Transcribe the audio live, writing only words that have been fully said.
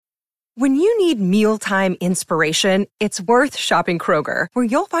When you need mealtime inspiration, it's worth shopping Kroger, where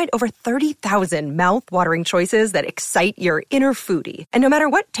you'll find over 30,000 mouth-watering choices that excite your inner foodie. And no matter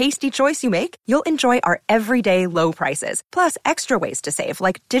what tasty choice you make, you'll enjoy our everyday low prices, plus extra ways to save,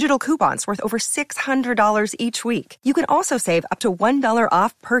 like digital coupons worth over $600 each week. You can also save up to $1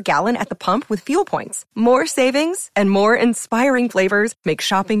 off per gallon at the pump with fuel points. More savings and more inspiring flavors make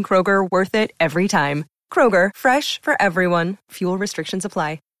shopping Kroger worth it every time. Kroger, fresh for everyone. Fuel restrictions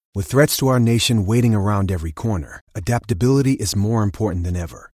apply. With threats to our nation waiting around every corner, adaptability is more important than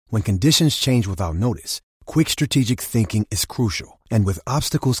ever. When conditions change without notice, quick strategic thinking is crucial. And with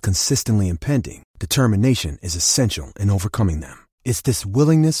obstacles consistently impending, determination is essential in overcoming them. It's this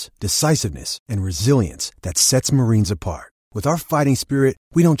willingness, decisiveness, and resilience that sets Marines apart. With our fighting spirit,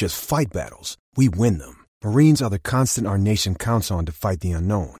 we don't just fight battles, we win them. Marines are the constant our nation counts on to fight the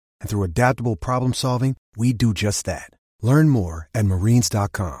unknown. And through adaptable problem solving, we do just that. Learn more at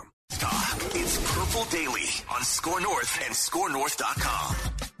marines.com. It's Purple Daily on Score North and ScoreNorth.com.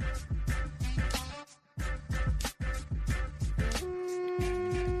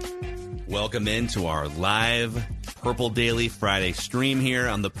 Welcome into our live Purple Daily Friday stream here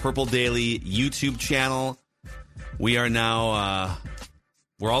on the Purple Daily YouTube channel. We are now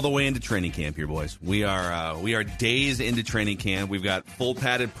we're all the way into training camp here, boys. We are days into training camp. We've got full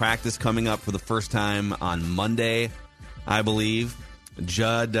padded practice coming up for the first time on Monday, I believe.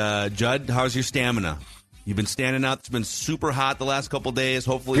 Judd, how's your stamina? You've been standing out. It's been super hot the last couple days.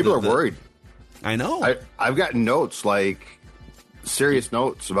 Hopefully, people are worried. I know. I've gotten notes, like serious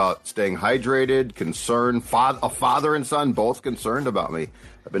notes about staying hydrated, concerned. A father and son both concerned about me.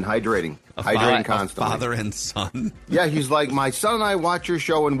 I've been hydrating constantly. Father and son. Yeah, he's like, my son and I watch your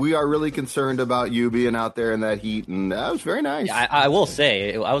show, and we are really concerned about you being out there in that heat, and that was very nice. Yeah, I will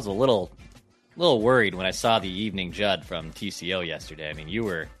say, I was a little worried when I saw the evening Judd from TCO yesterday. I mean,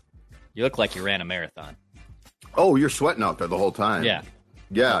 you look like you ran a marathon. Oh, you're sweating out there the whole time. Yeah.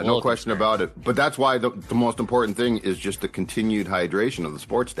 Yeah, no question about it. But that's why the most important thing is just the continued hydration of the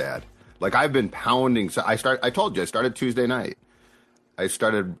sports dad. Like, I've been pounding. So I told you, I started Tuesday night. I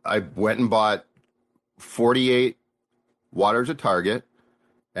went and bought 48 waters at Target,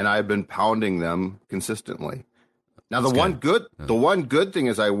 and I've been pounding them consistently. Now, the one good thing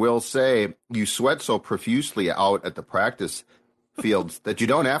is, I will say, you sweat so profusely out at the practice fields that you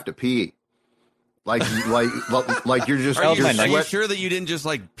don't have to pee. Like you're just. Are you sure that you didn't just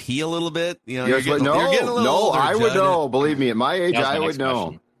like pee a little bit? You know, you're getting a little older, I would Judd. know. Believe me, at my age, I would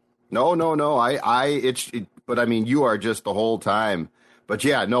know. No. But I mean, you are just the whole time. But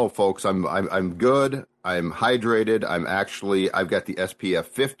yeah, no, folks, I'm good. I'm hydrated. I've got the SPF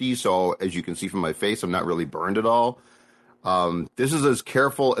 50, so as you can see from my face, I'm not really burned at all. This is as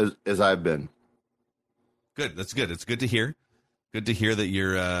careful as I've been. Good. That's good. It's good to hear. Good to hear that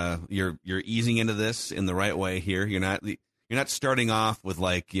you're easing into this in the right way here. You're not starting off with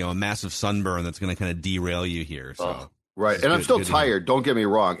a massive sunburn that's going to kind of derail you here. So right, and I'm still tired. Don't get me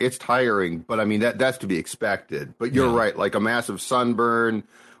wrong; it's tiring, but I mean that's to be expected. But you're right, like a massive sunburn,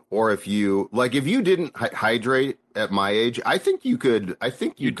 or if you didn't hydrate at my age, I think you could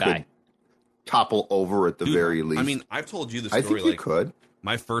topple over at the very least. I mean, I've told you the story. I think you could.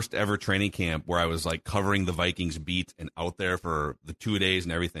 My first ever training camp, where I was like covering the Vikings beat and out there for the 2 days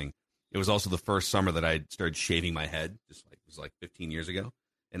and everything. It was also the first summer that I started shaving my head. It was like 15 years ago,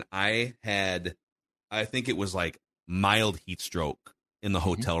 and I think it was like mild heat stroke in the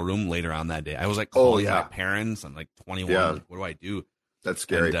hotel room later on that day. I was like calling my parents. I'm like 21. Yeah. Like, what do I do? That's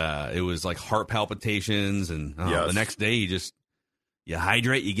scary. And it was like heart palpitations, and the next day you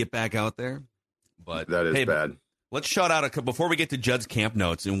hydrate, you get back out there. But that is bad. Let's shout out before we get to Judd's camp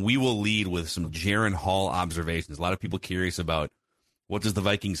notes, and we will lead with some Jaren Hall observations. A lot of people curious about what does the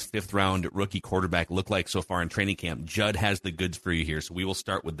Vikings' fifth-round rookie quarterback look like so far in training camp. Judd has the goods for you here, so we will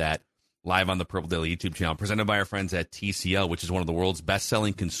start with that live on the Purple Daily YouTube channel, presented by our friends at TCL, which is one of the world's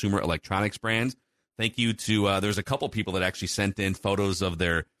best-selling consumer electronics brands. Thank you to there's a couple people that actually sent in photos of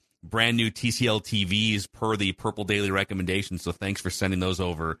their brand-new TCL TVs per the Purple Daily recommendations, so thanks for sending those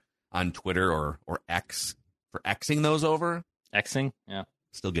over on Twitter or X. For Xing those over? Xing? Yeah.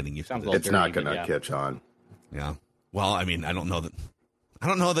 Still getting used to it. It's not going to catch on. Yeah. Well, I mean, I don't know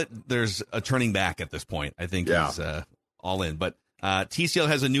that there's a turning back at this point. I think he's all in. But TCL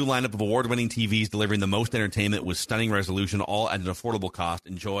has a new lineup of award-winning TVs delivering the most entertainment with stunning resolution, all at an affordable cost.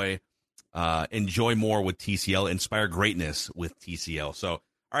 Enjoy more with TCL. Inspire greatness with TCL. So, all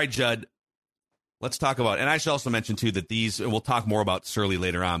right, Judd, let's talk about, and I should also mention, too, that we'll talk more about Surly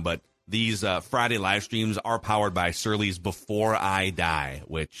later on, but these Friday live streams are powered by Surly's Before I Die,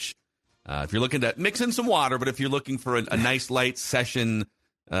 which if you're looking to mix in some water, but if you're looking for a nice light session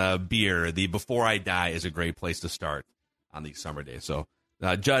beer, the Before I Die is a great place to start on these summer days. So,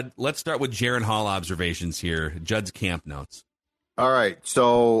 Judd, let's start with Jaren Hall observations here. Judd's camp notes. All right,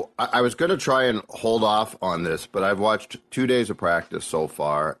 so I was going to try and hold off on this, but I've watched 2 days of practice so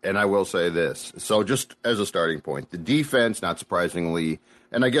far, and I will say this. So just as a starting point, the defense, not surprisingly,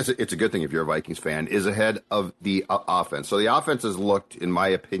 and I guess it's a good thing if you're a Vikings fan, is ahead of the offense. So the offense has looked, in my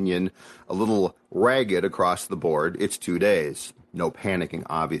opinion, a little ragged across the board. It's 2 days. No panicking,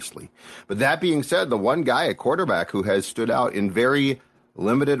 obviously. But that being said, the one guy at quarterback who has stood out in very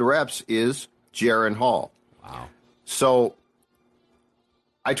limited reps is Jaren Hall. Wow. So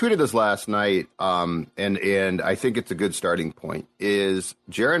I tweeted this last night, and I think it's a good starting point, is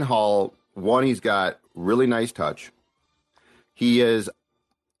Jaren Hall, one, he's got really nice touch. He is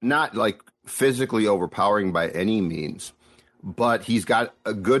not, like, physically overpowering by any means, but he's got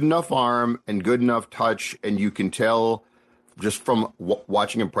a good enough arm and good enough touch, and you can tell just from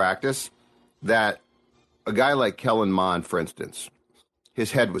watching him practice that a guy like Kellen Mond, for instance,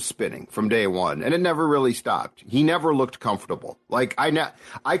 his head was spinning from day one, and it never really stopped. He never looked comfortable. Like,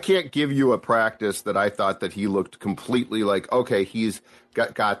 I can't give you a practice that I thought that he looked completely like, okay, he's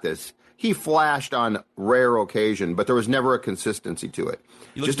got this. He flashed on rare occasion, but there was never a consistency to it.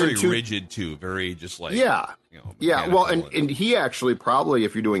 He looked very rigid, too. Very just like, yeah. Well, and he actually probably,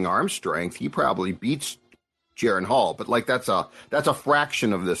 if you're doing arm strength, he probably beats Jaren Hall. But, like, that's a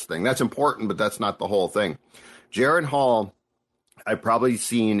fraction of this thing. That's important, but that's not the whole thing. Jaren Hall, I've probably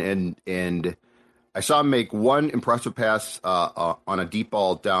seen, and I saw him make one impressive pass on a deep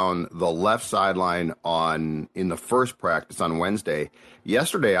ball down the left sideline in the first practice on Wednesday.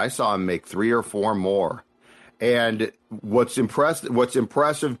 Yesterday, I saw him make 3 or 4 more. And what's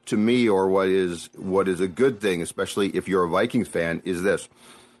impressive to me, or what is a good thing, especially if you're a Vikings fan, is this.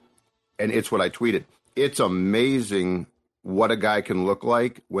 And it's what I tweeted. It's amazing what a guy can look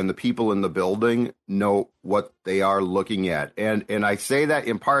like when the people in the building know what they are looking at. And I say that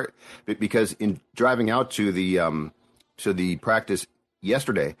in part because in driving out to the practice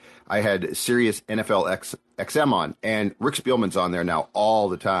yesterday, I had Sirius NFL XM on, and Rick Spielman's on there now all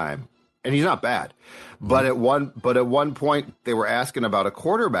the time. And he's not bad. But at one point they were asking about a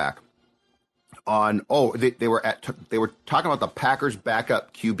quarterback they were talking about the Packers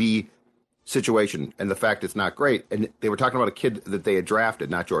backup QB situation and the fact it's not great. And they were talking about a kid that they had drafted,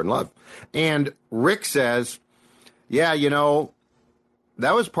 not Jordan Love. And Rick says, yeah,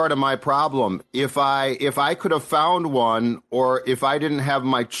 that was part of my problem. If I could have found one, or if I didn't have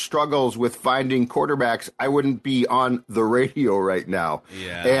my struggles with finding quarterbacks, I wouldn't be on the radio right now.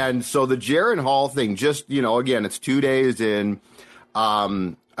 Yeah. And so the Jaren Hall thing, just, again, it's 2 days in.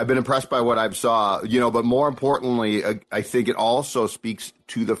 I've been impressed by what I've saw, but more importantly, I think it also speaks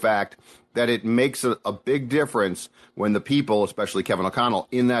to the fact that it makes a big difference when the people, especially Kevin O'Connell,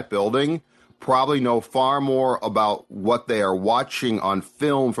 in that building probably know far more about what they are watching on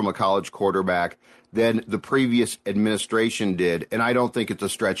film from a college quarterback than the previous administration did. And I don't think it's a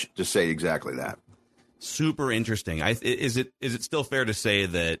stretch to say exactly that. Super interesting. Is it still fair to say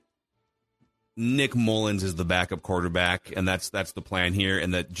that Nick Mullins is the backup quarterback, and that's the plan here,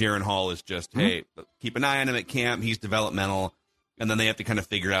 and that Jaren Hall is just, hey, keep an eye on him at camp, he's developmental, and then they have to kind of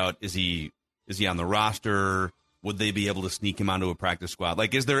figure out, is he on the roster? Would they be able to sneak him onto a practice squad?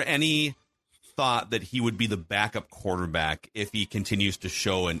 Like, is there any thought that he would be the backup quarterback if he continues to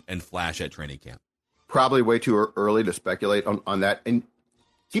show and flash at training camp? Probably way too early to speculate on that. And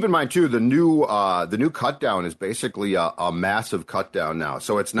keep in mind, too, the new cut down is basically a massive cut down now.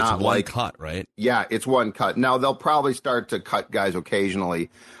 So it's not one like cut, right? Yeah, it's one cut. Now, they'll probably start to cut guys occasionally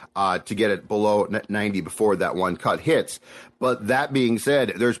to get it below 90 before that one cut hits. But that being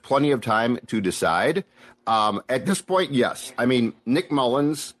said, there's plenty of time to decide. At this point, yes. I mean, Nick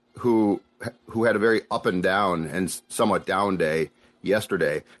Mullins, who had a very up and down and somewhat down day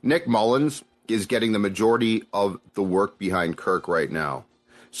yesterday, Nick Mullins is getting the majority of the work behind Kirk right now.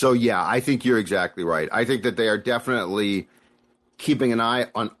 So, yeah, I think you're exactly right. I think that they are definitely keeping an eye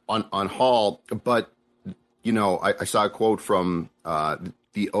on Hall. But, I saw a quote from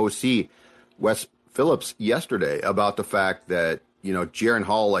the OC, Wes Phillips, yesterday about the fact that, Jaren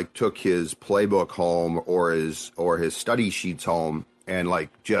Hall, took his playbook home or his study sheets home and,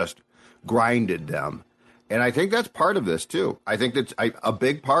 just grinded them. And I think that's part of this, too. I think that's a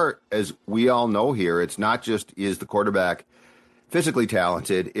big part, as we all know here. It's not just is the quarterback physically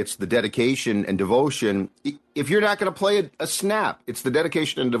talented, it's the dedication and devotion. If you're not going to play a snap, it's the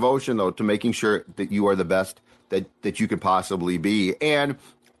dedication and devotion, though, to making sure that you are the best that you could possibly be. And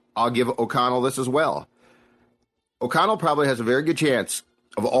I'll give O'Connell this as well. O'Connell probably has a very good chance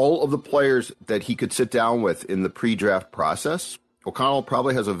of all of the players that he could sit down with in the pre-draft process. O'Connell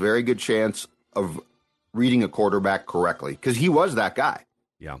probably has a very good chance of reading a quarterback correctly because he was that guy.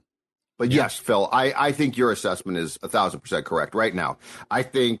 Yeah. But yes, Phil, I think your assessment is 1,000% correct right now. I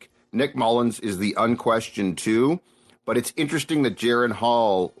think Nick Mullins is the unquestioned two, but it's interesting that Jaren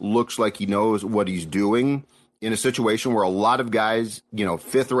Hall looks like he knows what he's doing in a situation where a lot of guys,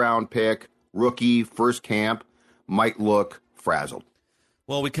 5th round pick, rookie, first camp, might look frazzled.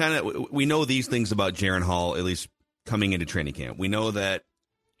 Well, we know these things about Jaren Hall, at least coming into training camp. We know that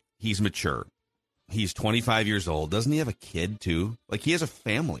he's mature. He's 25 years old. Doesn't he have a kid too? Like, he has a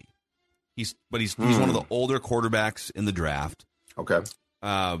family. He's one of the older quarterbacks in the draft. Okay.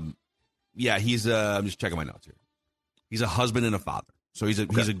 He's I'm just checking my notes here. He's a husband and a father. So he's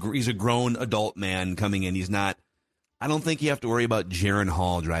a grown adult man coming in. He's not. I don't think you have to worry about Jaren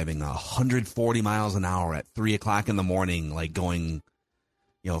Hall driving 140 miles an hour at 3:00 in the morning, like going,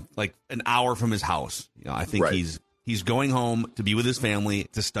 like an hour from his house. I think he's going home to be with his family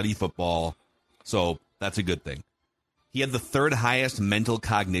to study football. So that's a good thing. He had the 3rd highest mental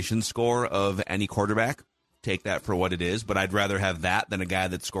cognition score of any quarterback. Take that for what it is, but I'd rather have that than a guy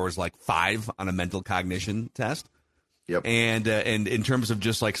that scores like 5 on a mental cognition test. Yep. And in terms of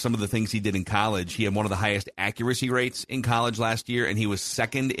just like some of the things he did in college, he had one of the highest accuracy rates in college last year, and he was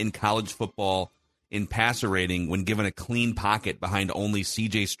 2nd in college football in passer rating when given a clean pocket behind only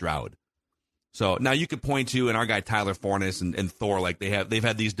C.J. Stroud. So now you could point to, and our guy Tyler Fornes and Thor, like they've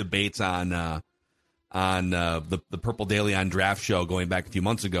had these debates on the Purple Daily on Draft Show going back a few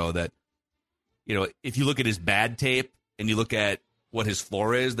months ago that, if you look at his bad tape and you look at what his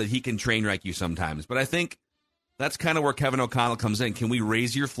floor is, that he can train wreck you sometimes. But I think that's kind of where Kevin O'Connell comes in. Can we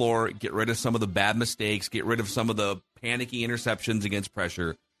raise your floor, get rid of some of the bad mistakes, get rid of some of the panicky interceptions against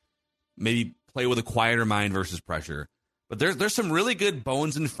pressure, maybe play with a quieter mind versus pressure? But there's some really good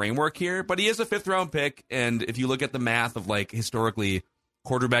bones and framework here, but he is a 5th-round pick, and if you look at the math of, like, historically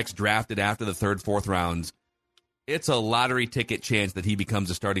quarterbacks drafted after the 3rd, 4th rounds, it's a lottery ticket chance that he becomes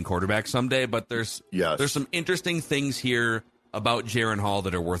a starting quarterback someday, but there's some interesting things here about Jaren Hall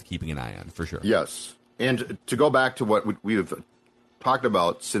that are worth keeping an eye on, for sure. Yes. And to go back to what we've talked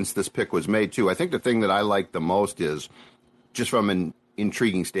about since this pick was made, too, I think the thing that I like the most is, just from an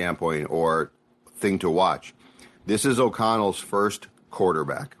intriguing standpoint or thing to watch, this is O'Connell's first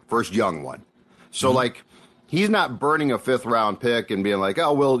quarterback, first young one. So, he's not burning a 5th-round pick and being like,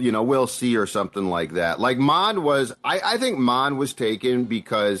 oh, we'll see or something like that. Like Mond was, I think Mond was taken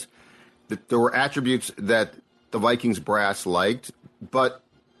because there were attributes that the Vikings brass liked, but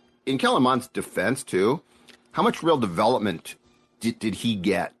in Kellen Mond's defense, too, how much real development did he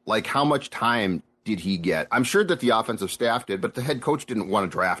get? Like, how much time did he get? I'm sure that the offensive staff did, but the head coach didn't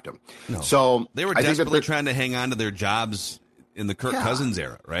want to draft him. No. So they were desperately trying to hang on to their jobs in the Kirk Cousins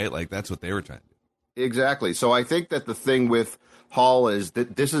era, right? Like, that's what they were trying to do. Exactly. So I think that the thing with Hall is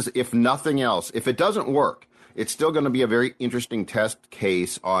that this is, if nothing else, if it doesn't work, it's still going to be a very interesting test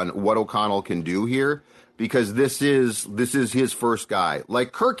case on what O'Connell can do here, because this is his first guy.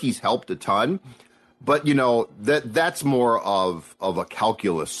 Like Kirk, he's helped a ton, but that's more of a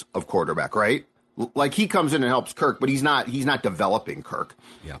calculus of quarterback, right? Like he comes in and helps Kirk, but he's not developing Kirk.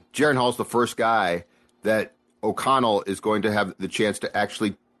 Yeah. Jaren Hall's the first guy that O'Connell is going to have the chance to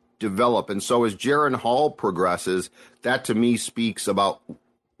actually develop. And so as Jaren Hall progresses, that to me speaks about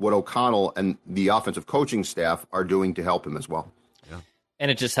what O'Connell and the offensive coaching staff are doing to help him as well. Yeah.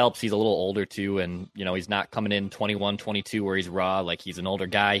 And it just helps he's a little older too. And, he's not coming in 21, 22 where he's raw. Like he's an older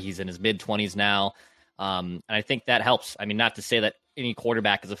guy. He's in his mid-20s now. And I think that helps. I mean, not to say that any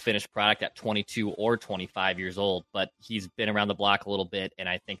quarterback is a finished product at 22 or 25 years old, but he's been around the block a little bit. And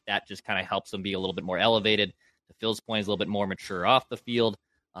I think that just kind of helps him be a little bit more elevated. To Phil's point, he's a little bit more mature off the field.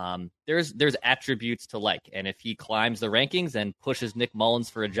 There's attributes to like, and if he climbs the rankings and pushes Nick Mullins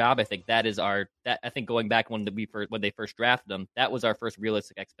for a job, I think I think going back when they first drafted him, that was our first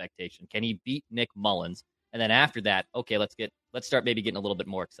realistic expectation. Can he beat Nick Mullins? And then after that, okay, let's start maybe getting a little bit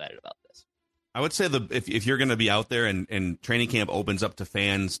more excited about this. I would say if you're going to be out there and training camp opens up to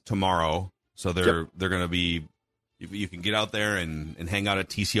fans tomorrow, so they're going to be, you can get out there and hang out at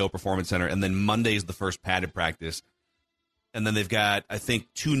TCO Performance Center, and then Monday's the first padded practice. And then they've got, I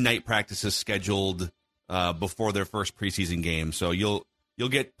think, 2 night practices scheduled before their first preseason game. So you'll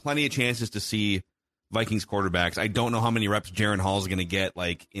get plenty of chances to see Vikings quarterbacks. I don't know how many reps Jaren Hall is going to get,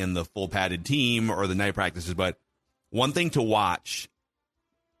 like in the full padded team or the night practices. But one thing to watch,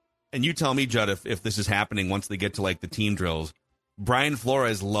 and you tell me, Judd, if this is happening once they get to like the team drills. Brian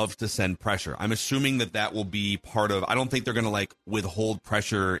Flores loves to send pressure. I'm assuming that will be part of. I don't think they're going to like withhold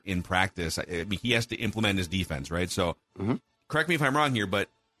pressure in practice. I mean, he has to implement his defense, right? So, Correct me if I'm wrong here, but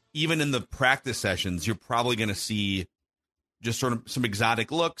even in the practice sessions, you're probably going to see just sort of some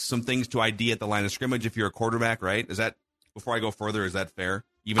exotic looks, some things to ID at the line of scrimmage if you're a quarterback, right? Is that, before I go further, is that fair?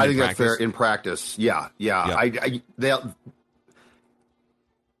 I think that's fair in practice. Yeah. They'll,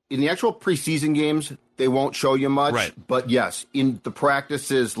 in the actual preseason games, they won't show you much. Right. But yes, in the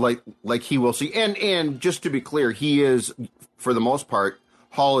practices, like he will see. And just to be clear, he is, for the most part,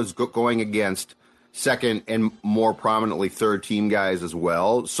 Hall is going against second and more prominently third team guys as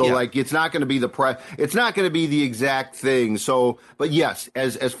well. So like it's not going to be it's not going to be the exact thing. So, but yes,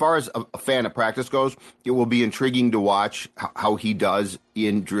 as far as a fan of practice goes, it will be intriguing to watch how he does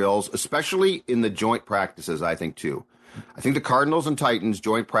in drills, especially in the joint practices, I think too. I think the Cardinals and Titans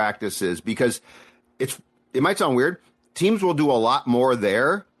joint practices, because it might sound weird, teams will do a lot more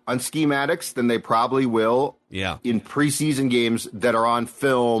there on schematics than they probably will in preseason games that are on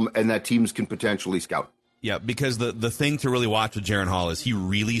film and that teams can potentially scout. Yeah, because the thing to really watch with Jaren Hall is he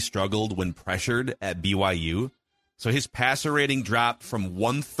really struggled when pressured at BYU. So his passer rating dropped from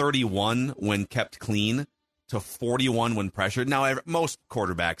 131 when kept clean to 41 when pressured. Now, most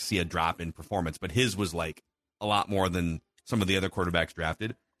quarterbacks see a drop in performance, but his was like a lot more than some of the other quarterbacks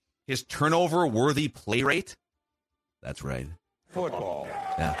drafted. His turnover-worthy play rate, that's right. Football.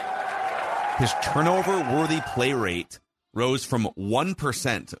 Yeah. His turnover-worthy play rate rose from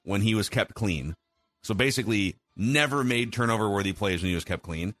 1% when he was kept clean, so basically never made turnover-worthy plays when he was kept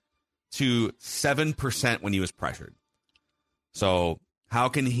clean, to 7% when he was pressured. So how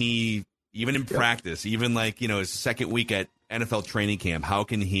can he, even in practice, even like, his second week at NFL training camp, how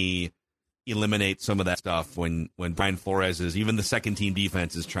can he eliminate some of that stuff when Brian Flores is, even the second-team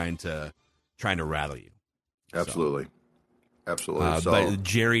defense is trying to rattle you? Absolutely. Absolutely. But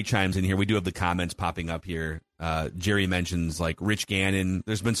Jerry chimes in here. We do have the comments popping up here. Jerry mentions like Rich Gannon.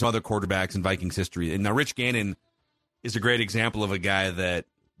 There's been some other quarterbacks in Vikings history. And now Rich Gannon is a great example of a guy that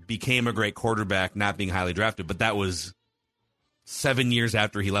became a great quarterback not being highly drafted, but that was 7 years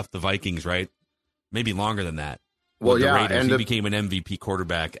after he left the Vikings, right? Maybe longer than that. Well, the yeah. Raiders, and he became an MVP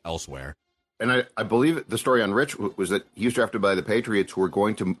quarterback elsewhere. And I believe the story on Rich was that he was drafted by the Patriots, who were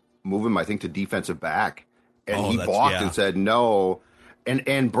going to move him, I think, to defensive back. And he balked and said no.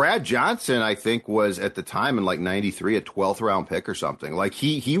 And Brad Johnson, I think, was at the time in like 93 a 12th round pick or something. Like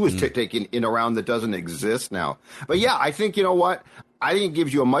he was taken in a round that doesn't exist now. But yeah, I think, you know what? I think it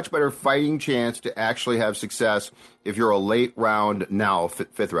gives you a much better fighting chance to actually have success if you're a late round, now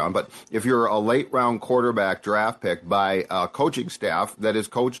fifth round, but if you're a late round quarterback draft pick by a coaching staff that is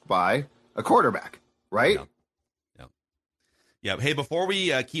coached by a quarterback, right? Yeah. Yeah. Hey, before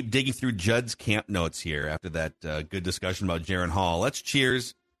we keep digging through Judd's camp notes here after that good discussion about Jaren Hall, let's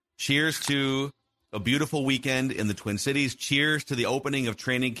cheers. Cheers to a beautiful weekend in the Twin Cities. Cheers to the opening of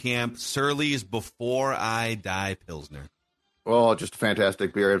training camp, Surly's Before I Die Pilsner. Oh, just a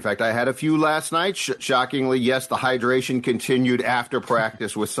fantastic beer. In fact, I had a few last night. Shockingly, yes, the hydration continued after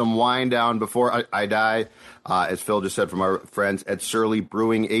practice with some wine down before I die. As Phil just said, from our friends at Surly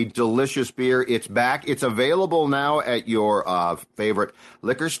Brewing, a delicious beer. It's back. It's available now at your favorite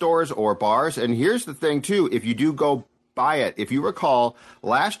liquor stores or bars. And here's the thing, too. If you do go buy it, if you recall,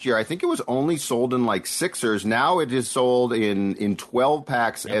 last year, I think it was only sold in like sixers. Now it is sold in 12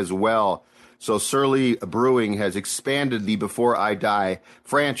 packs as well. So Surly Brewing has expanded the Before I Die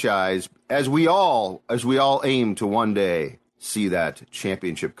franchise as we all aim to one day see that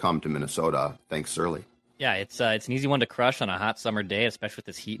championship come to Minnesota. Thanks, Surly. Yeah, it's an easy one to crush on a hot summer day, especially with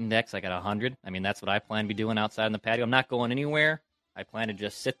this heat index. I got 100. I mean, that's what I plan to be doing outside in the patio. I'm not going anywhere. I plan to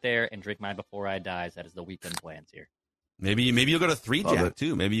just sit there and drink my Before I Dies. That is the weekend plans here. Maybe you'll go to 3Jack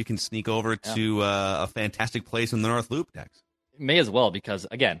too. Maybe you can sneak over to a fantastic place in the North Loop, Dex. May as well, because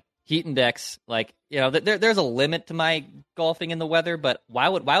again, heat index, like, there's a limit to my golfing in the weather, but why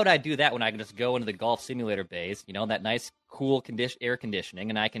would I do that when I can just go into the golf simulator bays, that nice cool air conditioning,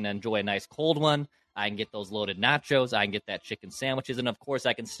 and I can enjoy a nice cold one. I can get those loaded nachos. I can get that chicken sandwiches, and of course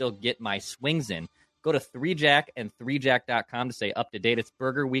I can still get my swings in. Go to 3Jack and 3jack.com to stay up to date. It's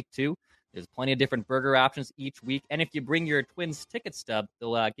Burger Week 2. There's plenty of different burger options each week, and if you bring your Twins ticket stub,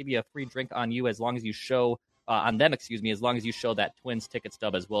 they'll give you a free drink on you as long as you show as long as you show that Twins ticket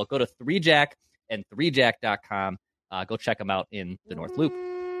stub as well. Go to 3Jack and 3jack.com. Go check them out in the North Loop.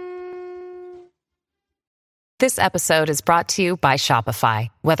 This episode is brought to you by Shopify.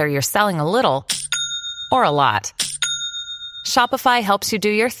 Whether you're selling a little or a lot, Shopify helps you do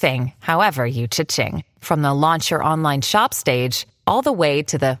your thing, however you cha-ching. From the launch your online shop stage, all the way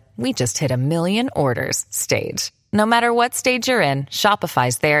to the we just hit 1 million orders stage. No matter what stage you're in,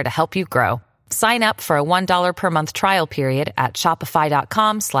 Shopify's there to help you grow. Sign up for a $1 per month trial period at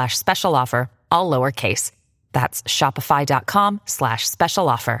shopify.com/special offer, all lowercase. That's shopify.com/special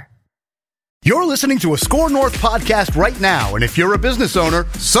offer. You're listening to a Score North podcast right now, and if you're a business owner,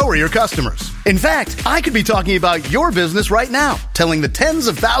 so are your customers. In fact, I could be talking about your business right now, telling the tens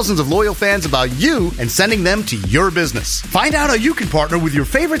of thousands of loyal fans about you and sending them to your business. Find out how you can partner with your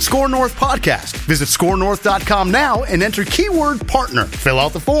favorite Score North podcast. Visit scorenorth.com now and enter keyword partner. Fill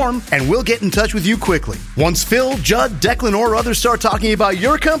out the form, and we'll get in touch with you quickly. Once Phil, Judd, Declan, or others start talking about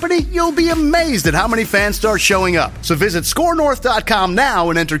your company, you'll be amazed at how many fans start showing up. So visit scorenorth.com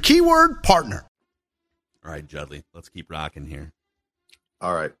now and enter keyword partner. All right, Judley, let's keep rocking here.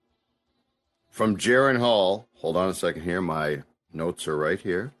 All right. From Jaren Hall, hold on a second here. My notes are right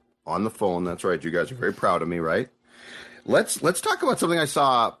here on the phone. That's right. You guys are very proud of me, right? Let's talk about something I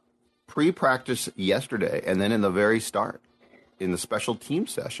saw pre-practice yesterday and then in the very start in the special team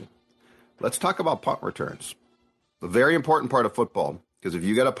session. Let's talk about punt returns. A very important part of football, because if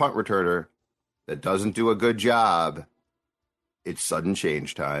you got a punt returner that doesn't do a good job, it's sudden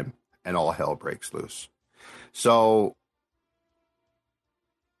change time and all hell breaks loose. So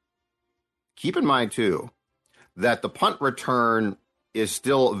keep in mind, too, that the punt return is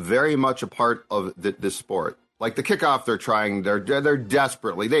still very much a part of this sport. Like the kickoff, they're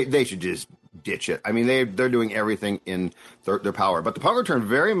desperately, they should just ditch it. I mean, they're doing everything in their power. But the punt return,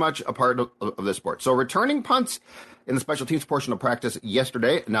 very much a part of this sport. So returning punts in the special teams portion of practice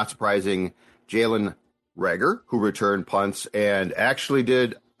yesterday, not surprising, Jalen Reagor, who returned punts and actually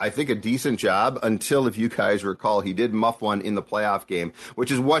did, I think, a decent job until, if you guys recall, he did muff one in the playoff game,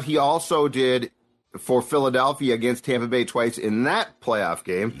 which is what he also did for Philadelphia against Tampa Bay twice in that playoff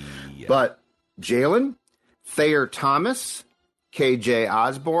game. Yeah. But Jalen, Thayer Thomas, KJ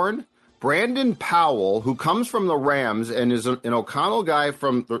Osborne, Brandon Powell, who comes from the Rams and is an O'Connell guy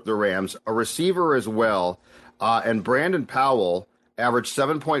from the Rams, a receiver as well, and Brandon Powell averaged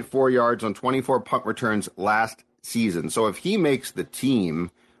 7.4 yards on 24 punt returns last season. So if he makes the team,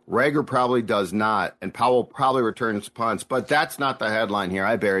 Reagor probably does not, and Powell probably returns punts, but that's not the headline here.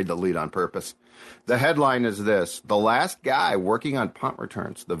 I buried the lead on purpose. The headline is this: the last guy working on punt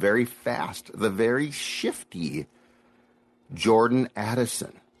returns, the very fast, the very shifty Jordan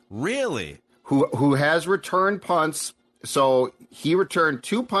Addison. Really? Who has returned punts. So he returned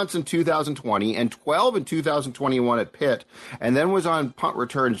 2 punts in 2020 and 12 in 2021 at Pitt, and then was on punt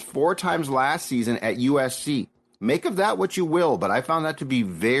returns 4 times last season at USC. Make of that what you will, but I found that to be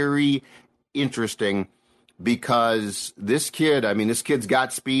very interesting because this kid's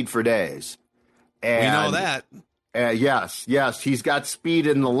got speed for days. And, we know that. Yes. He's got speed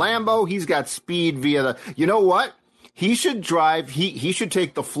in the Lambo. He's got speed via the, you know what? He should drive, he should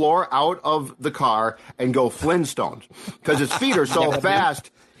take the floor out of the car and go Flintstones because his feet are so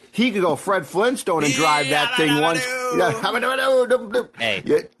fast. He could go Fred Flintstone and drive that thing once.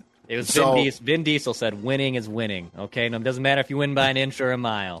 Hey. It was Vin Diesel said, winning is winning, okay? And it doesn't matter if you win by an inch or a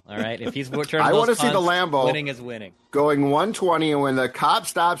mile, all right? If he's returning I those want to see the punts, Lambo winning is winning. Going 120, and when the cop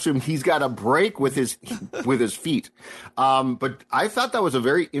stops him, he's got a break with his feet. But I thought that was a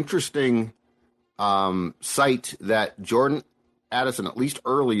very interesting sight that Jordan Addison, at least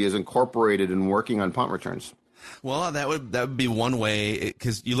early, is incorporated in working on punt returns. Well, that would be one way,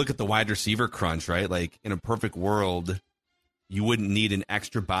 because you look at the wide receiver crunch, right? Like, in a perfect world, you wouldn't need an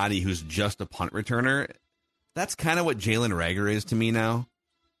extra body who's just a punt returner. That's kind of what Jalen Reagor is to me now.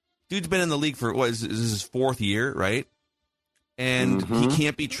 Dude's been in the league for, this is his 4th year, right? And he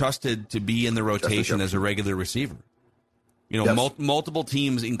can't be trusted to be in the rotation as a regular receiver. You know, multiple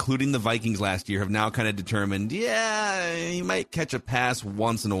teams, including the Vikings last year, have now kind of determined, he might catch a pass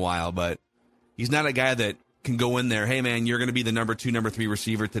once in a while, but he's not a guy that can go in there, hey, man, you're going to be the number 2, number 3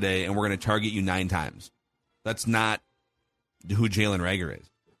 receiver today, and we're going to target you 9 times. That's not who Jalen Reagor is.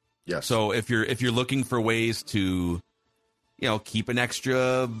 Yes. So if you're looking for ways to, keep an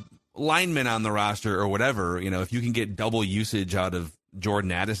extra lineman on the roster or whatever, if you can get double usage out of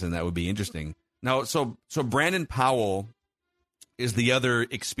Jordan Addison, that would be interesting. Now, so Brandon Powell is the other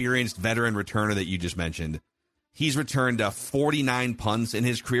experienced veteran returner that you just mentioned. He's returned 49 punts in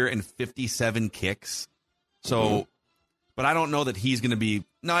his career and 57 kicks. So, but I don't know that he's going to be.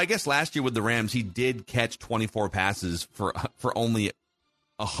 No, I guess last year with the Rams, he did catch 24 passes for only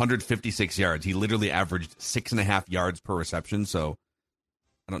 156 yards. He literally averaged 6.5 yards per reception. So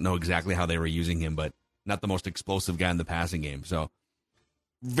I don't know exactly how they were using him, but not the most explosive guy in the passing game. So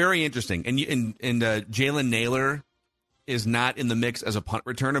very interesting. And Jalen Naylor is not in the mix as a punt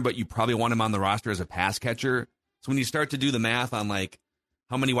returner, but you probably want him on the roster as a pass catcher. So when you start to do the math on like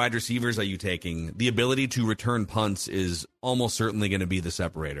how many wide receivers are you taking, the ability to return punts is almost certainly going to be the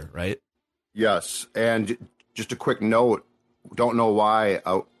separator, right? Yes. And just a quick note, don't know why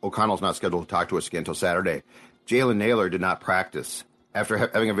O'Connell's not scheduled to talk to us again until Saturday. Jalen Naylor did not practice after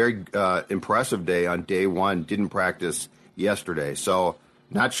having a very impressive day on day one, didn't practice yesterday. So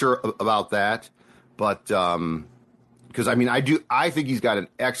not sure about that, but because I think he's got an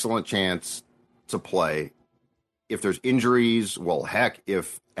excellent chance to play. If there's injuries, well, heck,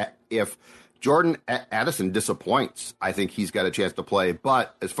 if Jordan Addison disappoints, I think he's got a chance to play.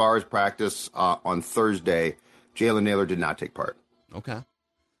 But as far as practice on Thursday, Jalen Naylor did not take part. Okay. All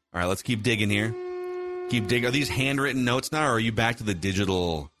right, let's keep digging here. Keep digging. Are these handwritten notes now, or are you back to the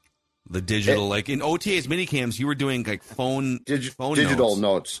digital? Like in OTA's minicamps, you were doing like phone digital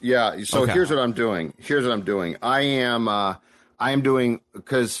notes. Yeah. So okay. Here's what I'm doing. I am doing,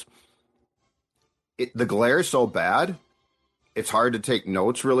 because the glare is so bad, it's hard to take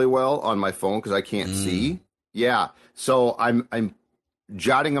notes really well on my phone because I can't see. Yeah. So I'm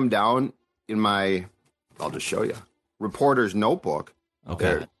jotting them down in my, I'll just show you, reporter's notebook.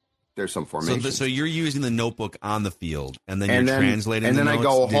 Okay. There's some formation. So you're using the notebook on the field, and then you're translating. And the then notes I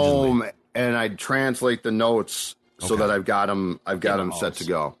go digitally. home and I translate the notes so that I've got them. Set to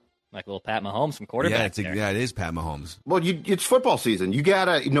go. Like a little Pat Mahomes, some quarterback. Yeah, it is Pat Mahomes. Well, it's football season. You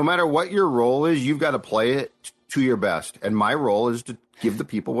gotta, no matter what your role is, you've got to play it to your best. And my role is to give the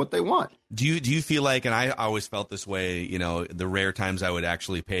people what they want. Do you feel like, and I always felt this way, the rare times I would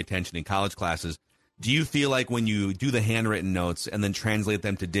actually pay attention in college classes. Do you feel like when you do the handwritten notes and then translate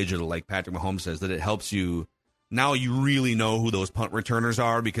them to digital, like Patrick Mahomes says, that it helps you? Now you really know who those punt returners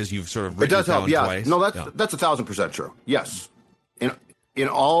are because you've sort of written it down twice. No, that's 1,000% true. Yes. In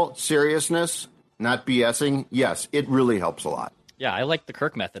all seriousness, not BSing, yes, it really helps a lot. Yeah, I like the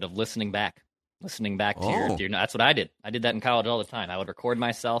Kirk method of listening back to your that's what I did. I did that in college all the time. I would record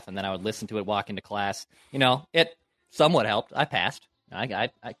myself, and then I would listen to it, walk into class. It somewhat helped. I passed. I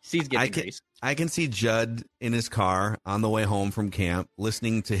C's getting degrees. I can see Judd in his car on the way home from camp,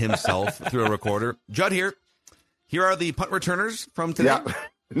 listening to himself through a recorder. Judd here. Here are the punt returners from today. Yeah.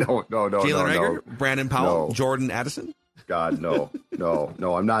 No. Jalen Reagor, no. Brandon Powell, No. Jordan Addison. God, no.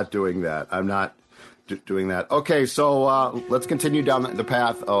 I'm not doing that. I'm not doing that. Okay, so let's continue down the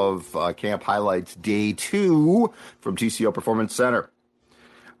path of camp highlights, day 2 from TCO Performance Center.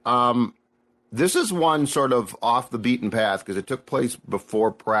 This is one sort of off the beaten path because it took place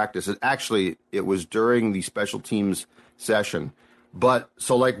before practice. It was during the special teams session. But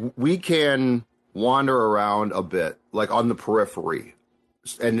so we can wander around a bit, like on the periphery.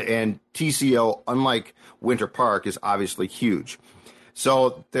 And TCO, unlike Winter Park, is obviously huge.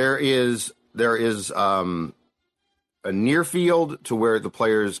 So there is a near field to where the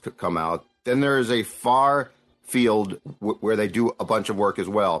players could come out. Then there is a far field where they do a bunch of work as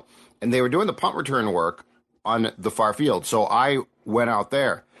well. And they were doing the punt return work on the far field. So I went out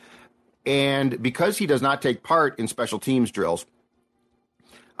there. And because he does not take part in special teams drills,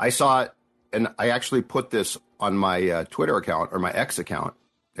 I saw it, and I actually put this on my Twitter account or my X account.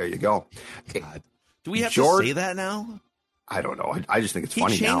 There you go. God. Do we have to say that now? I don't know. I just think it's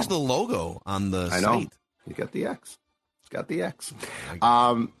funny now. He changed the logo on the site. I know. You got the X. It's got the X.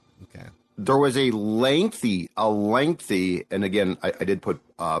 Okay. There was a lengthy, and again, I did put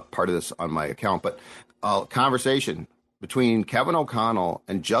part of this on my account, but conversation between Kevin O'Connell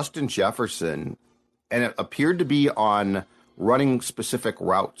and Justin Jefferson, and it appeared to be on running specific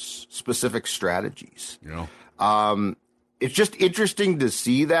routes, specific strategies. It's just interesting to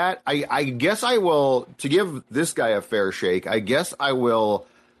see that. I guess I will, to give this guy a fair shake, I guess I will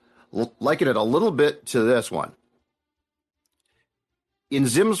liken it a little bit to this one. In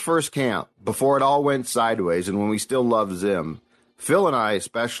Zim's first camp, before it all went sideways, and when we still love Zim, Phil and I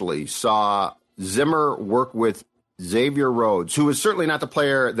especially saw Zimmer work with Xavier Rhodes, who is certainly not the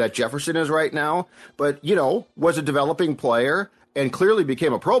player that Jefferson is right now, but, was a developing player and clearly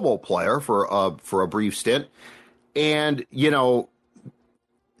became a Pro Bowl player for a brief stint. And,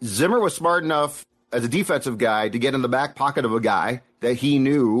 Zimmer was smart enough as a defensive guy to get in the back pocket of a guy that he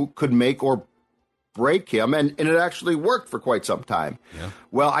knew could make or break him, and it actually worked for quite some time. Yeah.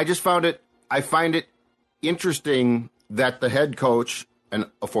 Well, I find it interesting that the head coach and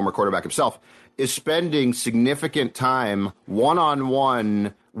a former quarterback himself is spending significant time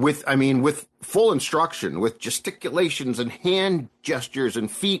one-on-one with full instruction, with gesticulations and hand gestures and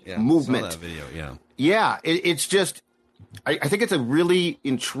feet movement. I saw that video, Yeah, it's just, I think it's a really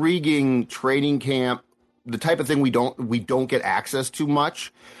intriguing training camp, the type of thing we don't get access to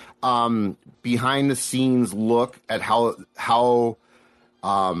much. Behind the scenes look at how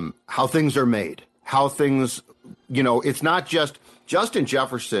things are made, how things, it's not just Justin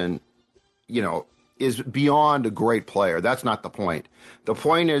Jefferson, is beyond a great player. That's not the point. The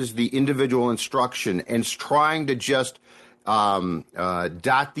point is the individual instruction and trying to just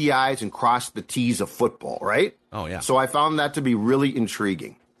dot the I's and cross the T's of football, right? Oh, yeah. So I found that to be really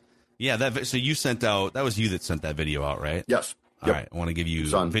intriguing. Yeah, so you sent out, that was you that sent that video out, right? Yes. All right, I want to give you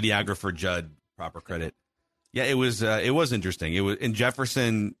videographer Judd proper credit. Yeah, it was interesting. And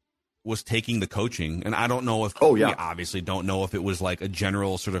Jefferson was taking the coaching, and I don't know if we obviously don't know if it was like a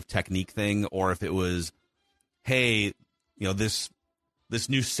general sort of technique thing or if it was, hey, this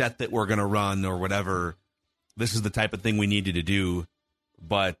new set that we're going to run or whatever, this is the type of thing we needed to do.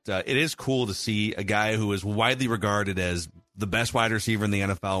 But it is cool to see a guy who is widely regarded as the best wide receiver in the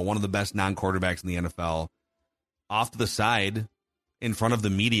NFL, one of the best non-quarterbacks in the NFL, off to the side in front of the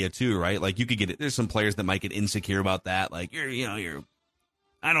media too, right? Like you could get it. There's some players that might get insecure about that. Like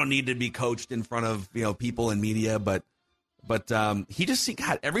I don't need to be coached in front of, people in media, but he just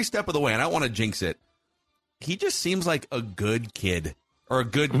got every step of the way. And I don't want to jinx it. He just seems like a good kid or a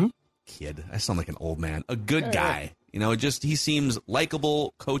good kid. I sound like an old man, a good guy. He seems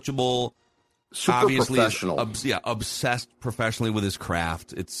likable, coachable, super obviously professional. Obsessed professionally with his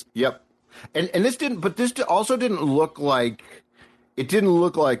craft. Yep. And this also didn't look like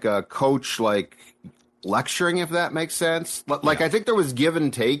a coach like lecturing, if that makes sense. I think there was give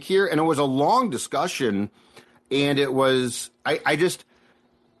and take here, and it was a long discussion, and it was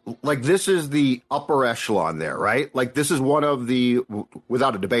this is the upper echelon there, right? Like this is one of the,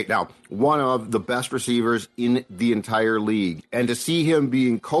 without a debate now, one of the best receivers in the entire league. And to see him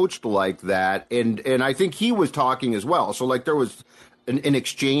being coached like that, and I think he was talking as well. So there was an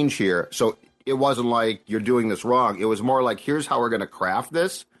exchange here. So it wasn't like you're doing this wrong. It was more like, here's how we're going to craft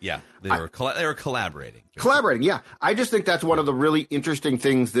this. Yeah, they were collaborating. Collaborating, yeah. I just think that's one of the really interesting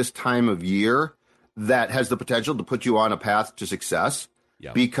things this time of year that has the potential to put you on a path to success.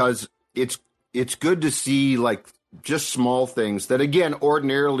 Yeah. Because it's good to see just small things that, again,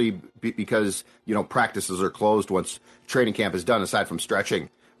 ordinarily because practices are closed once training camp is done, aside from stretching,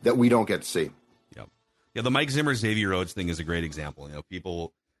 that we don't get to see. Yep. Yeah, the Mike Zimmer Xavier Rhodes thing is a great example.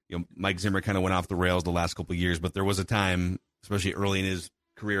 Mike Zimmer kind of went off the rails the last couple of years, but there was a time, especially early in his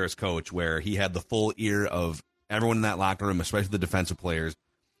career as coach, where he had the full ear of everyone in that locker room, especially the defensive players.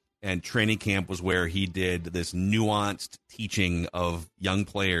 And training camp was where he did this nuanced teaching of young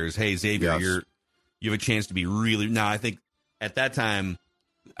players. Hey, Xavier, you have a chance to be really. Now, I think at that time,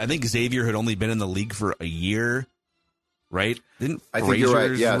 Xavier had only been in the league for a year, right? Didn't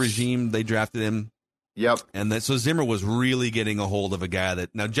Frazier's regime, they drafted him? Yep. And so Zimmer was really getting a hold of a guy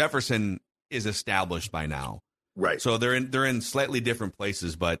that now Jefferson is established by now, right? So they're in slightly different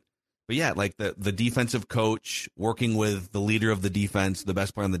places, but yeah, like the defensive coach working with the leader of the defense, the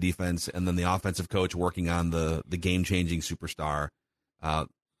best player on the defense, and then the offensive coach working on the game-changing superstar.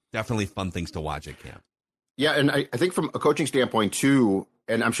 Definitely fun things to watch at camp. Yeah, and I think from a coaching standpoint, too,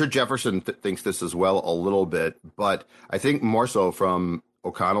 and I'm sure Jefferson thinks this as well a little bit, but I think more so from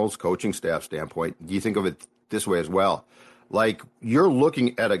O'Connell's coaching staff standpoint, you think of it this way as well. Like, you're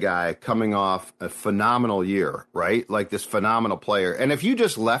looking at a guy coming off a phenomenal year, right? Like this phenomenal player. And if you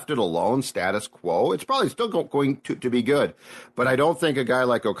just left it alone, status quo, it's probably still going to be good. But I don't think a guy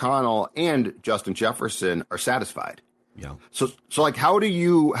like O'Connell and Justin Jefferson are satisfied. Yeah. So like, how do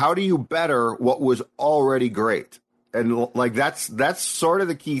you better what was already great? And like, that's sort of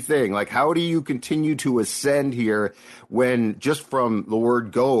the key thing. Like, how do you continue to ascend here when just from the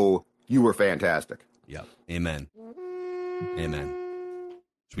word go, you were fantastic? Yeah. Amen.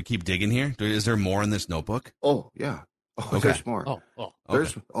 Should we keep digging here? Is there more in this notebook? Oh, yeah. Oh, okay. There's more. Okay.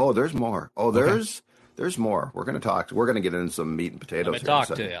 There's more. Oh, there's more. We're going to talk. We're going to get into some meat and potatoes. Let me talk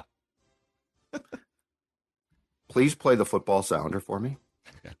to you. Please play the football sounder for me.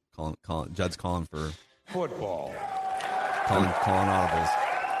 Okay. Judd's calling for football. Calling audibles.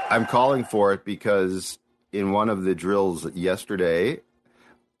 I'm calling for it because in one of the drills yesterday,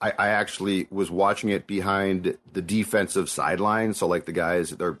 I actually was watching it behind the defensive sideline. So like the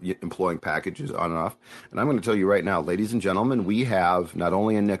guys, they're employing packages on and off. And I'm going to tell you right now, ladies and gentlemen, we have not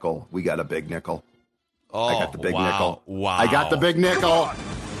only a nickel, we got a big nickel. Oh, I got the big nickel. Wow. I got the big nickel.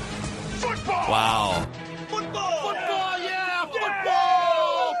 Football. Wow. Football, yeah.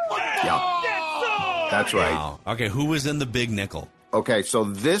 Football. Yeah. That's right. Wow. Okay, who was in the big nickel? Okay, so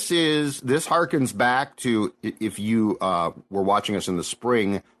this harkens back to if you were watching us in the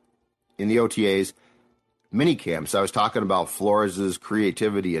spring in the OTAs mini camps. I was talking about Flores'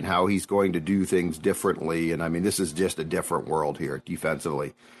 creativity and how he's going to do things differently. And I mean, this is just a different world here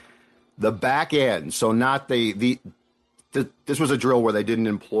defensively. The back end, so not this was a drill where they didn't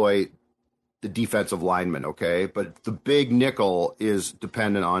employ the defensive lineman, okay? But the big nickel is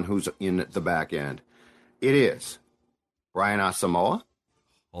dependent on who's in the back end. It is Brian Asamoah.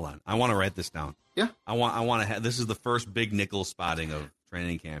 Hold on. I want to write this down. Yeah. I want to have, this is the first big nickel spotting of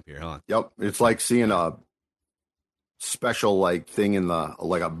training camp here. Hold on. Yep. It's like seeing a special like thing in the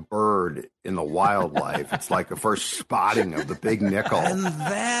like a bird in the wildlife. It's like the first spotting of the big nickel. And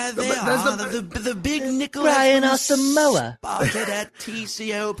there they are, the big nickel. Brian Asamoah spotted at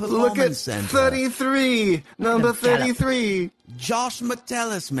TCO Look Performance at Center. 33, number 33. Josh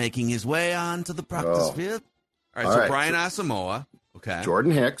Metellus making his way onto the practice field. All right, so Brian Asamoah. Okay.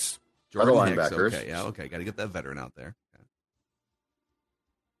 Jordan Hicks. Jordan other Hicks. linebackers. Okay, yeah, okay. Got to get that veteran out there.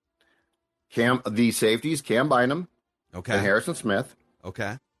 Okay. The safeties, Cam Bynum. Okay. And Harrison Smith.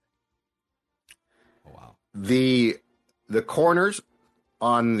 Okay. Oh, wow. The corners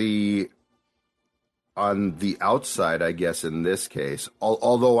on the outside, I guess, in this case,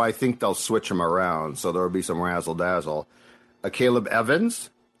 although I think they'll switch them around, so there will be some razzle-dazzle. Caleb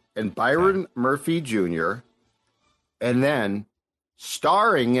Evans and Byron Murphy Jr., and then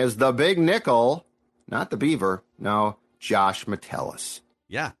starring as the big nickel, not the Beaver, no, Josh Metellus.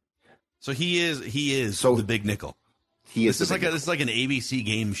 Yeah. So he is the big nickel. This is like an ABC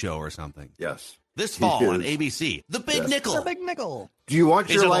game show or something. Yes. This fall on ABC, the big nickel. The big nickel. Do you want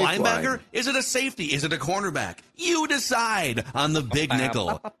your lifeline? Is it a linebacker? Is it a safety? Is it a cornerback? You decide on the big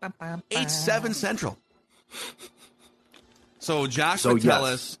nickel. 8-7 Central. So Josh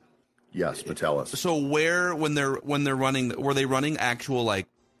Metellus. Yes, Metellus. So when they're running, were they running actual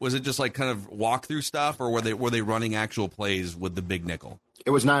was it just like kind of walkthrough stuff, or were they running actual plays with the big nickel?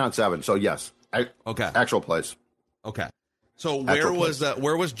 It was 9-on-7, so yes. Actual plays. Okay. So where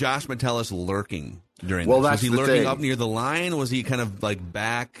was Josh Metellus lurking during this? That's was he the lurking thing. up near the line? Was he kind of like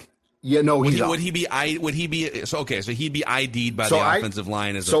back? Yeah, no, would he be so he'd be ID'd by the offensive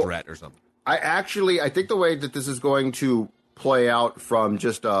line as a threat or something. I think the way that this is going to play out from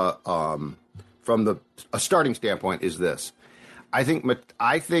just a starting standpoint is this. I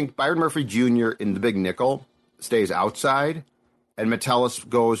think Byron Murphy Jr. in the big nickel stays outside, and Metellus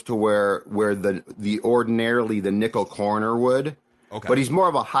goes to where the ordinarily the nickel corner would. Okay. But he's more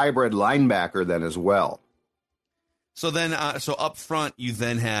of a hybrid linebacker then as well. So then, so up front, you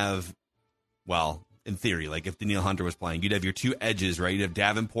then have, well, in theory, like if Danielle Hunter was playing, you'd have your two edges, right? You'd have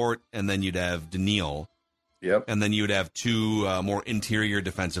Davenport, and then you'd have Danielle. Yep. And then you would have two more interior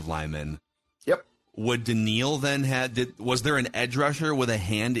defensive linemen. Yep. Would Danielle then was there an edge rusher with a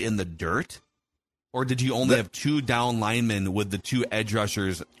hand in the dirt? Or did you only have two down linemen with the two edge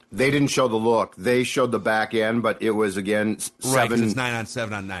rushers? They didn't show the look. They showed the back end, but it was, again, 7. Right, 'cause it's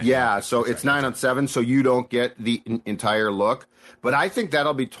 9-on-7-on-9. Yeah, so it's 9-on-7, so you don't get the entire look. But I think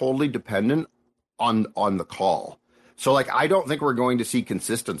that'll be totally dependent on the call. So, I don't think we're going to see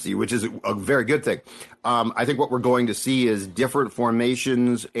consistency, which is a very good thing. I think what we're going to see is different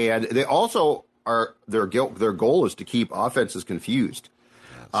formations, and they also are their goal is to keep offenses confused.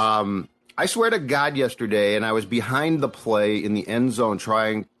 Yes. I swear to God, yesterday, and I was behind the play in the end zone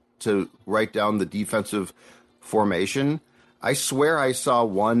trying to write down the defensive formation. I swear I saw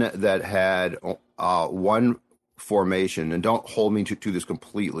one that had one formation, and don't hold me to this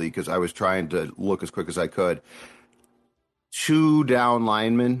completely because I was trying to look as quick as I could. 2 down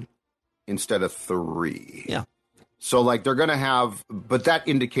linemen instead of 3. Yeah. So, they're going to have, but that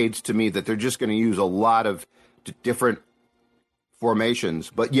indicates to me that they're just going to use a lot of different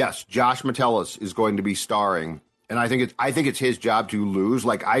formations. But yes, Josh Metellus is going to be starring, and I think it's his job to lose.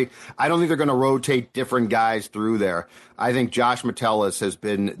 I don't think they're going to rotate different guys through there. I think Josh Metellus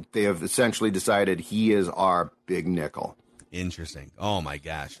they have essentially decided he is our big nickel. Interesting. Oh my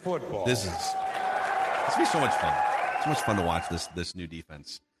gosh. Football. This will be so much fun. So much fun to watch this new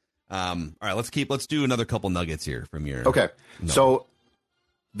defense. All right, let's do another couple nuggets here from your. Okay. So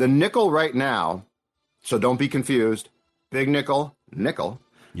the nickel right now, so don't be confused. Big nickel,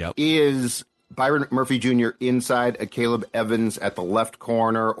 yep, is Byron Murphy Jr. inside, a Caleb Evans at the left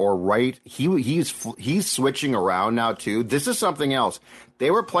corner or right. He's switching around now too. This is something else. They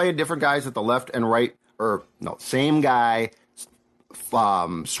were playing different guys at the left and right, or no, same guy,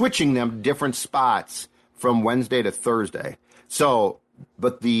 switching them different spots from Wednesday to Thursday. So,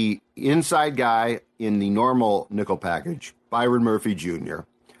 but the inside guy in the normal nickel package, Byron Murphy Jr.,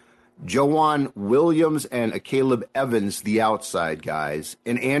 Joanne Williams and Caleb Evans, the outside guys.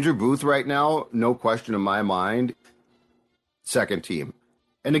 And Andrew Booth right now, no question in my mind, second team.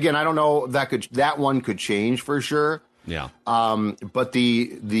 And again, I don't know, that one could change for sure. Yeah. But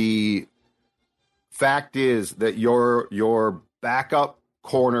the fact is that your backup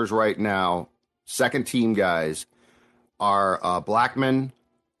corners right now, second team guys, are Blackman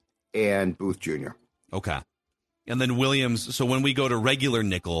and Booth Jr. Okay. And then Williams, so when we go to regular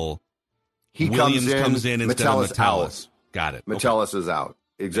nickel, Williams comes in instead of Metellus. Got it. Metellus is out.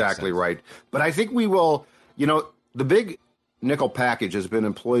 Exactly right. But I think we will, the big nickel package has been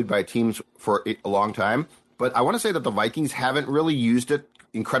employed by teams for a long time, but I want to say that the Vikings haven't really used it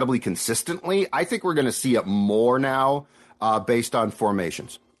incredibly consistently. I think we're going to see it more now based on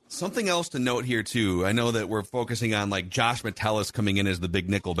formations. Something else to note here, too. I know that we're focusing on like Josh Metellus coming in as the big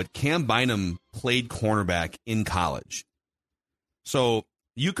nickel, but Cam Bynum played cornerback in college. So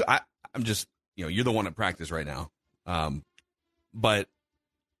I'm just, you're the one at practice right now. But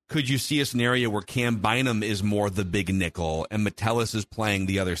could you see a scenario where Cam Bynum is more the big nickel and Metellus is playing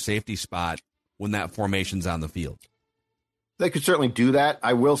the other safety spot when that formation's on the field? They could certainly do that.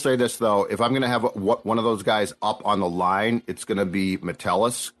 I will say this, though. If I'm going to have one of those guys up on the line, it's going to be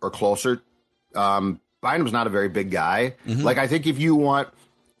Metellus or closer. Bynum's not a very big guy. Mm-hmm. Like, I think if you want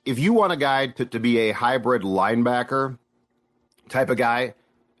a guy to be a hybrid linebacker type of guy,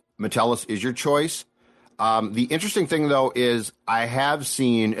 Metellus is your choice. The interesting thing, though, is I have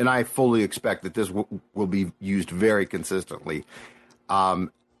seen, and I fully expect that this will be used very consistently,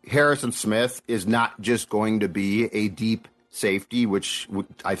 Harrison Smith is not just going to be a deep safety, which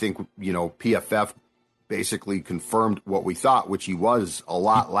I think, PFF basically confirmed what we thought, which he was a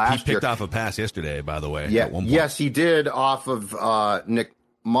lot last year. He picked off a pass yesterday, by the way. Yeah, yes, he did, off of Nick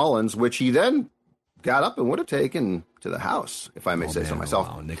Mullins, which he then got up and would have taken to the house, if I may say so myself.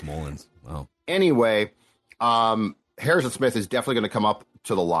 Wow, Nick Mullins. Wow. Anyway, Harrison Smith is definitely going to come up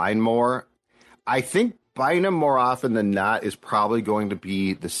to the line more. I think Bynum, more often than not, is probably going to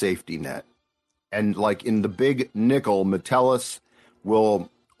be the safety net. And like in the big nickel, Metellus will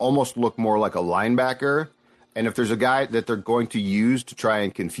almost look more like a linebacker. And if there's a guy that they're going to use to try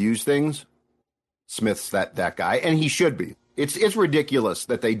and confuse things, Smith's that guy, and he should be. It's ridiculous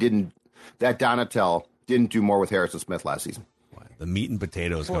that Donatel didn't do more with Harrison Smith last season. The meat and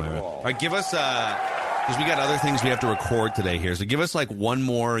potatoes coming. All right, give us because we got other things we have to record today here. So give us like one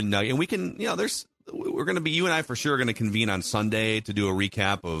more nugget, and we can, we're going to be, you and I for sure are going to convene on Sunday to do a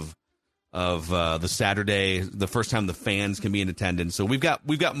recap of the Saturday, the first time the fans can be in attendance. So we've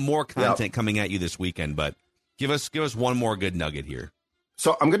got more content coming at you this weekend, but give us one more good nugget here.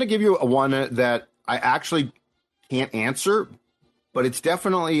 So I'm going to give you a one that I actually can't answer, but it's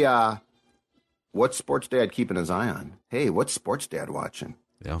definitely what's sports dad keeping his eye on? Hey, what's sports dad watching?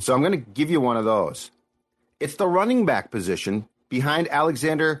 Yeah. So I'm going to give you one of those. It's the running back position behind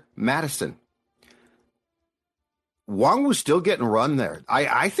Alexander Madison. Wong was still getting run there.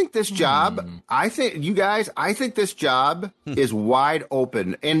 I think this job, I think this job is wide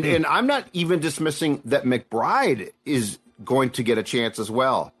open. And I'm not even dismissing that McBride is going to get a chance as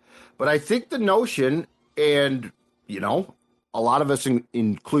well. But I think the notion, and, a lot of us,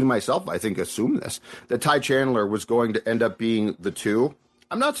 including myself, I think, assume this, that Ty Chandler was going to end up being the two.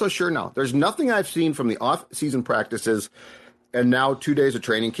 I'm not so sure now. There's nothing I've seen from the off-season practices and now 2 days of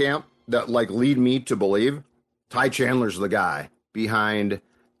training camp that lead me to believe Ty Chandler's the guy behind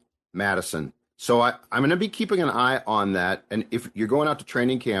Madison. So I'm going to be keeping an eye on that. And if you're going out to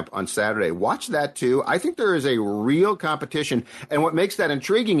training camp on Saturday, watch that too. I think there is a real competition. And what makes that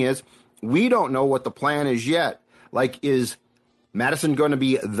intriguing is we don't know what the plan is yet. Is Madison going to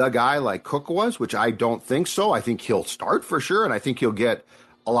be the guy like Cook was, which I don't think so. I think he'll start for sure, and I think he'll get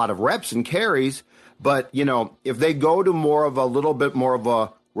a lot of reps and carries. But, if they go to a little bit more of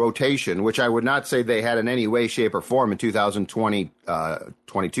a rotation, which I would not say they had in any way, shape, or form in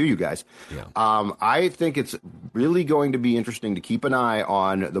 2022, you guys. Yeah. I think it's really going to be interesting to keep an eye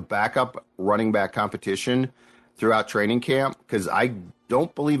on the backup running back competition throughout training camp, because I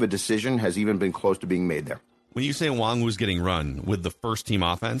don't believe a decision has even been close to being made there. When you say Wong was getting run with the first team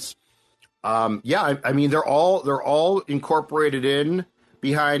offense, yeah, I mean they're all incorporated in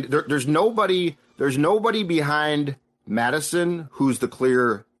behind. There's nobody behind Madison who's the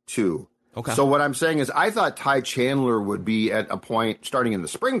clear two. Okay. So what I'm saying is I thought Ty Chandler would be at a point starting in the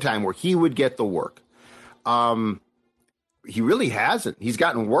springtime where he would get the work. He really hasn't. He's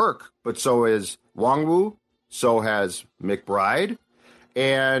gotten work, but so is Wongwu, so has McBride,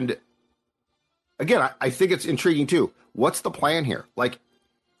 and again, I think it's intriguing too. What's the plan here?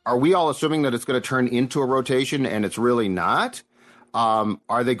 Are we all assuming that it's going to turn into a rotation and it's really not?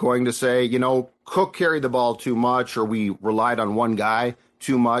 Are they going to say, Cook carried the ball too much, or we relied on one guy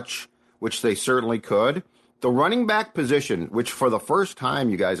too much, which they certainly could? The running back position, which for the first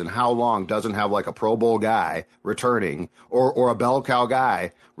time, you guys, in how long doesn't have a Pro Bowl guy returning or a bell cow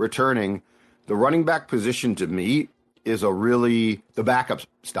guy returning, the running back position to me is the backup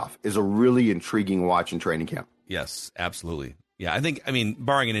stuff is a really intriguing watch in training camp. Yes, absolutely. Yeah, I mean,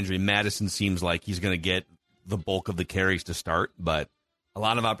 barring an injury, Madison seems like he's going to get the bulk of the carries to start, but a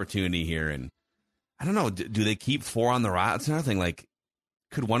lot of opportunity here. And I don't know, do they keep four on the roster? That's another thing.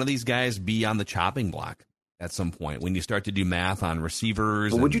 Could one of these guys be on the chopping block at some point when you start to do math on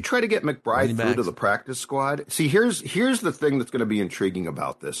receivers. Well, would you try to get McBride through to the practice squad? See, here's the thing that's going to be intriguing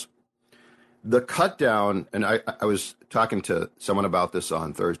about this. The cut down, and I was talking to someone about this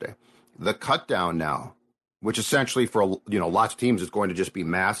on Thursday. The cut down now, which essentially for lots of teams is going to just be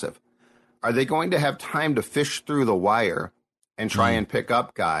massive. Are they going to have time to fish through the wire and try and pick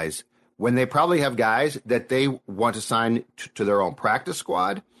up guys when they probably have guys that they want to sign to their own practice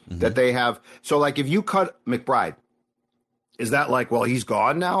squad that they have? So, like, if you cut McBride, is that like, well, he's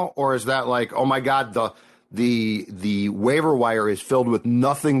gone now? Or is that like, oh, my God, the waiver wire is filled with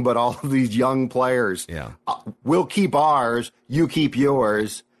nothing but all of these young players. Yeah. We'll keep ours, you keep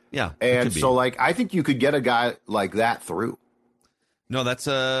yours. Yeah. And so, like, I think you could get a guy like that through. No, this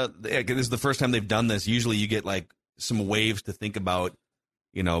is the first time they've done this. Usually you get like some waves to think about,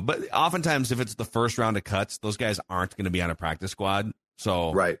 but oftentimes if it's the first round of cuts, those guys aren't going to be on a practice squad.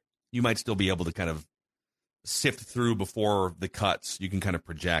 So you might still be able to kind of sift through before the cuts. You can kind of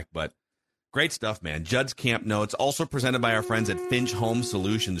project, but great stuff, man. Judd's Camp Notes, also presented by our friends at Finch Home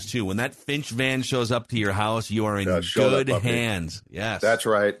Solutions, too. When that Finch van shows up to your house, you are in good hands. Yes. That's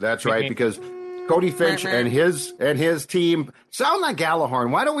right, because Cody Finch and his team sound like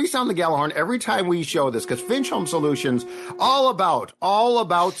Gallahorn. Why don't we sound like Gallahorn every time we show this? Because Finch Home Solutions, all about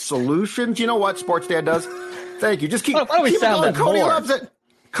solutions. You know what Sports Dad does? Thank you. Just keep it going.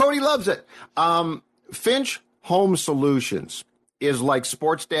 Cody loves it. Finch Home Solutions is like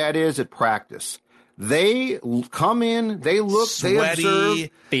Sports Dad is at practice. They come in, they look, sweaty, they observe.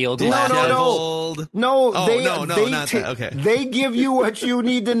 Field They give you what you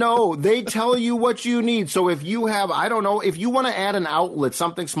need to know. They tell you what you need. So if you have, if you want to add an outlet,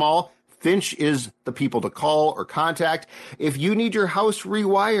 something small, Finch is the people to call or contact. If you need your house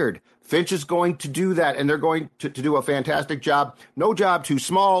rewired, Finch is going to do that, and they're going to do a fantastic job. No job too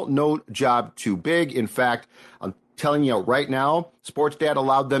small, no job too big. In fact, I'm telling you right now, Sports Dad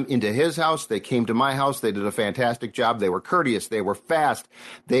allowed them into his house. They came to my house. They did a fantastic job. They were courteous. They were fast.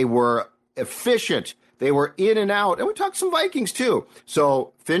 They were efficient. They were in and out. And we talked some Vikings, too.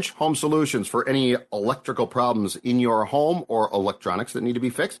 So Finch Home Solutions for any electrical problems in your home or electronics that need to be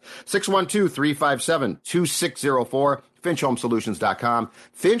fixed. 612-357-2604. FinchHomeSolutions.com.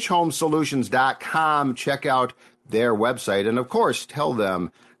 FinchHomeSolutions.com. Check out their website. And, of course, tell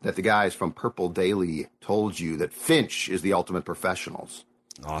them that the guys from Purple Daily told you that Finch is the ultimate professionals.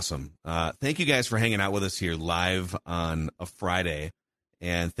 Awesome. Thank you guys for hanging out with us here live on a Friday.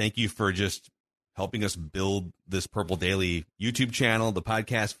 And thank you for just helping us build this Purple Daily YouTube channel, the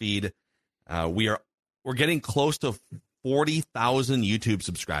podcast feed. We're getting close to 40,000 YouTube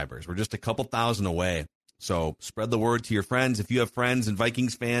subscribers. We're just a couple thousand away. So spread the word to your friends. If you have friends and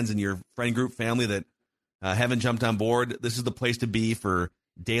Vikings fans in your friend group family that haven't jumped on board, this is the place to be for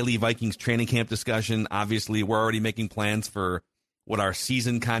daily Vikings training camp discussion. Obviously, we're already making plans for what our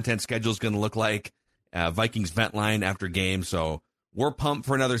season content schedule is going to look like. Vikings vent line after game. So we're pumped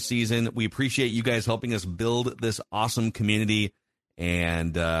for another season. We appreciate you guys helping us build this awesome community.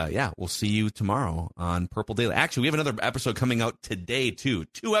 And, we'll see you tomorrow on Purple Daily. Actually, we have another episode coming out today, too.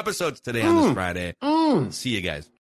 2 episodes today on this Friday. See you guys.